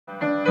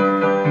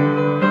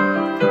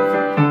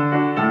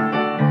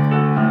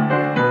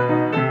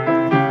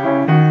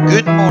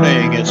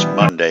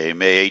Monday,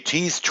 May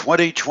 18th,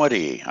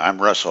 2020.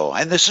 I'm Russell,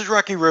 and this is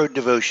Rocky Road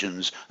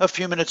Devotions, a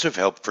few minutes of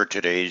help for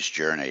today's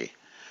journey.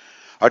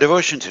 Our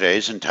devotion today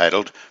is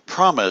entitled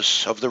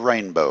Promise of the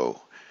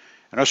Rainbow,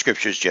 and our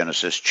scripture is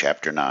Genesis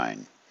chapter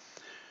 9.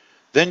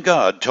 Then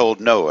God told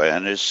Noah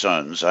and his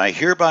sons, I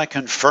hereby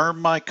confirm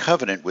my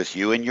covenant with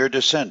you and your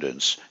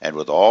descendants, and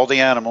with all the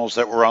animals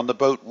that were on the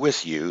boat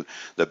with you,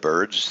 the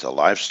birds, the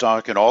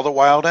livestock, and all the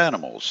wild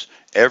animals,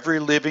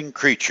 every living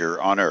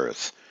creature on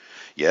earth.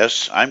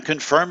 Yes, I'm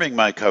confirming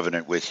my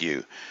covenant with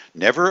you.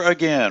 Never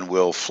again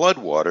will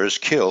floodwaters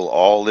kill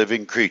all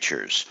living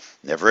creatures.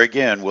 Never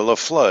again will a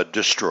flood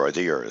destroy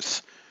the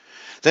earth.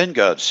 Then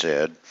God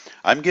said,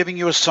 I'm giving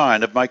you a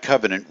sign of my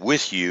covenant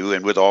with you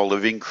and with all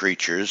living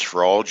creatures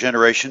for all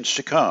generations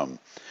to come.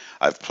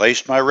 I've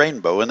placed my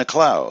rainbow in the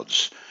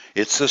clouds.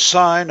 It's the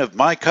sign of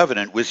my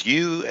covenant with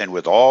you and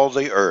with all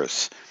the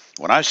earth.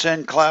 When I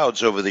send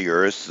clouds over the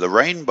earth, the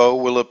rainbow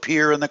will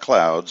appear in the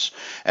clouds,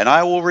 and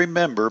I will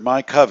remember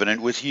my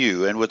covenant with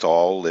you and with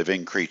all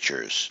living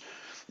creatures.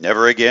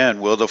 Never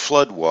again will the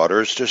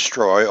floodwaters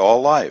destroy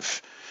all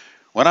life.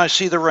 When I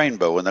see the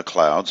rainbow in the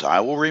clouds,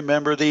 I will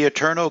remember the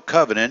eternal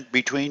covenant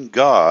between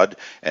God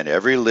and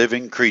every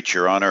living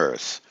creature on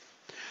earth.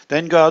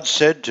 Then God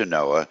said to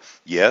Noah,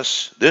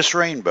 yes, this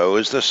rainbow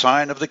is the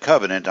sign of the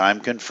covenant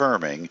I'm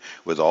confirming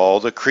with all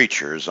the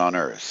creatures on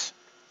earth.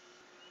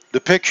 The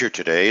picture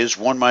today is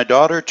one my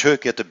daughter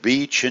took at the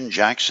beach in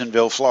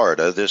Jacksonville,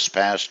 Florida this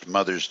past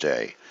Mother's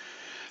Day.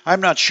 I'm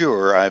not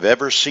sure I've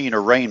ever seen a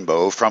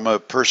rainbow from a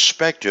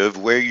perspective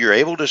where you're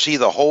able to see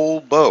the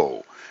whole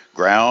bow.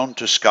 Ground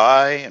to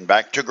sky and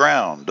back to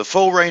ground, the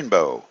full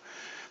rainbow.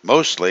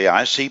 Mostly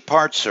I see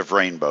parts of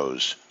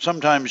rainbows,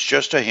 sometimes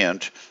just a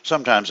hint,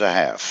 sometimes a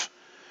half.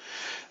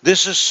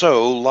 This is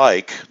so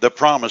like the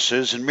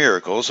promises and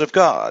miracles of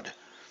God.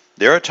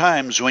 There are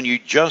times when you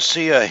just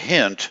see a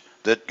hint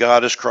that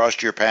God has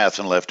crossed your path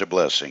and left a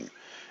blessing.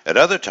 At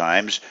other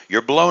times,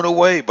 you're blown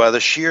away by the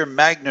sheer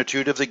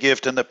magnitude of the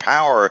gift and the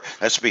power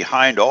that's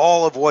behind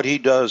all of what he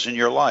does in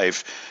your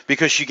life,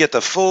 because you get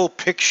the full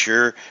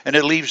picture and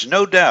it leaves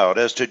no doubt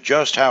as to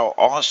just how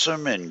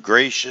awesome and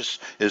gracious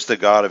is the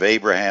God of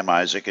Abraham,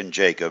 Isaac, and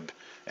Jacob,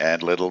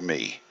 and little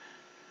me.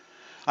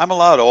 I'm a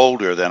lot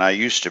older than I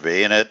used to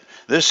be, and at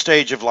this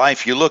stage of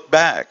life you look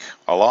back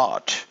a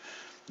lot.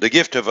 The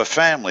gift of a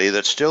family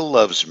that still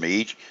loves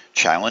me,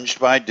 challenged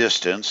by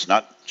distance,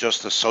 not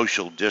just the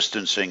social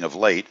distancing of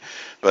late,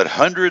 but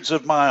hundreds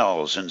of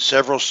miles in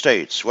several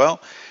states.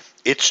 Well,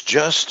 it's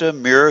just a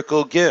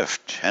miracle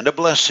gift and a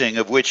blessing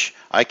of which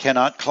I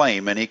cannot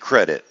claim any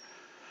credit.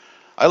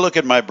 I look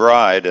at my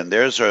bride, and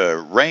there's a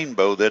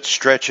rainbow that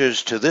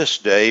stretches to this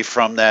day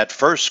from that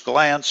first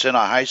glance in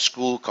a high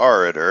school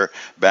corridor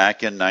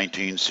back in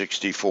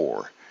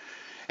 1964.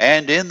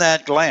 And in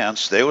that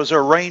glance, there was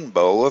a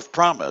rainbow of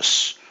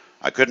promise.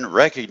 I couldn't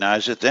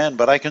recognize it then,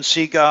 but I can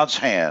see God's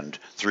hand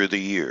through the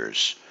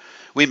years.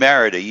 We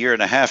married a year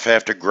and a half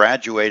after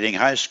graduating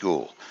high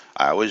school.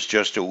 I was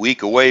just a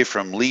week away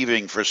from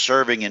leaving for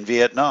serving in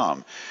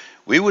Vietnam.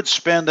 We would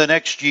spend the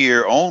next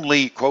year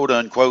only, quote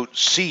unquote,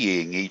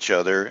 seeing each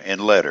other in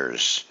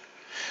letters.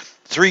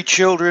 3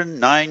 children,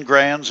 9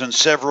 grands, and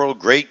several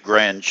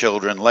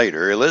great-grandchildren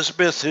later,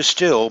 Elizabeth is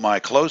still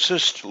my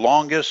closest,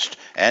 longest,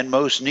 and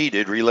most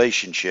needed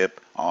relationship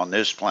on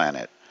this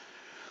planet.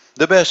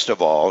 The best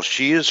of all,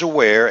 she is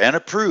aware and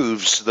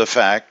approves the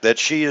fact that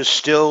she is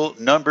still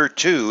number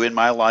 2 in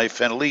my life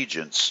and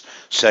allegiance,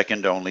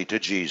 second only to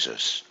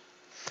Jesus.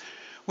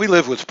 We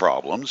live with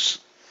problems,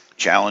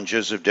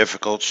 challenges of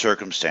difficult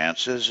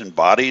circumstances, and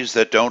bodies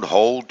that don't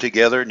hold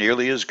together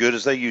nearly as good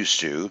as they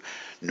used to,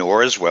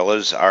 nor as well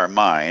as our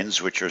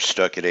minds, which are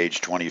stuck at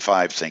age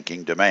 25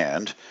 thinking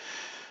demand.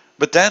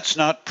 But that's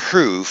not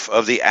proof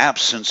of the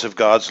absence of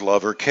God's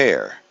love or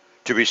care.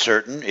 To be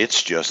certain,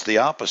 it's just the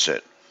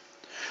opposite.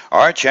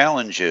 Our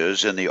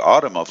challenges in the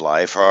autumn of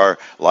life are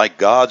like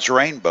God's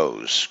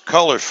rainbows,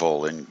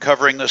 colorful and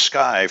covering the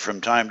sky from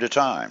time to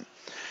time.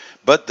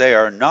 But they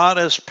are not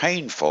as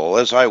painful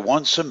as I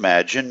once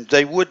imagined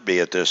they would be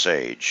at this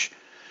age.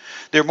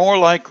 They're more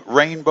like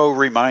rainbow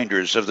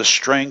reminders of the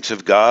strength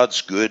of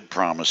God's good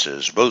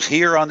promises, both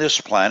here on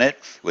this planet,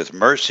 with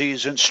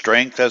mercies and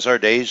strength as our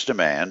days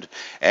demand,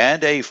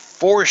 and a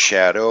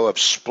foreshadow of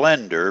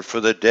splendor for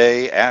the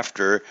day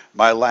after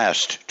my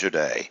last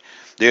today.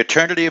 The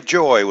eternity of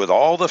joy with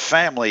all the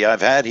family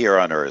I've had here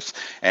on earth,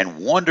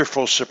 and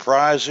wonderful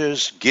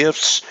surprises,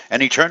 gifts,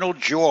 and eternal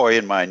joy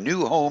in my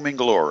new home in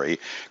glory,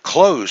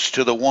 close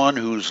to the one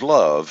whose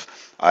love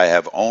I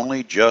have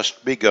only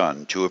just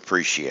begun to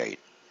appreciate.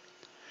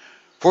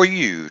 For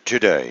you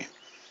today,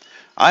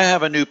 I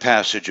have a new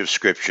passage of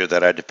Scripture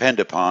that I depend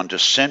upon to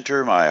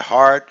center my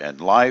heart and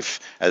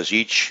life as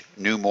each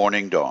new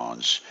morning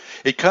dawns.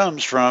 It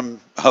comes from,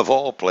 of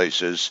all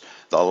places,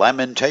 the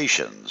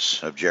Lamentations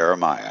of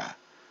Jeremiah.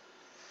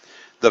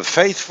 The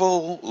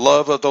faithful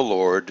love of the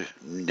Lord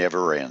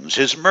never ends.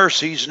 His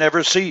mercies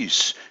never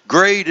cease.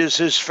 Great is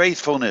his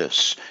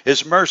faithfulness.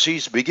 His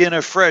mercies begin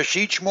afresh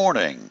each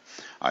morning.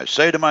 I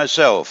say to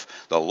myself,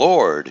 the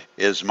Lord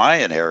is my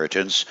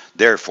inheritance,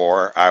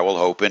 therefore I will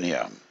hope in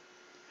him.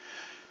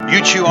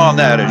 You chew on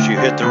that as you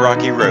hit the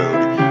rocky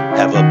road.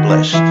 Have a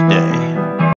blessed day.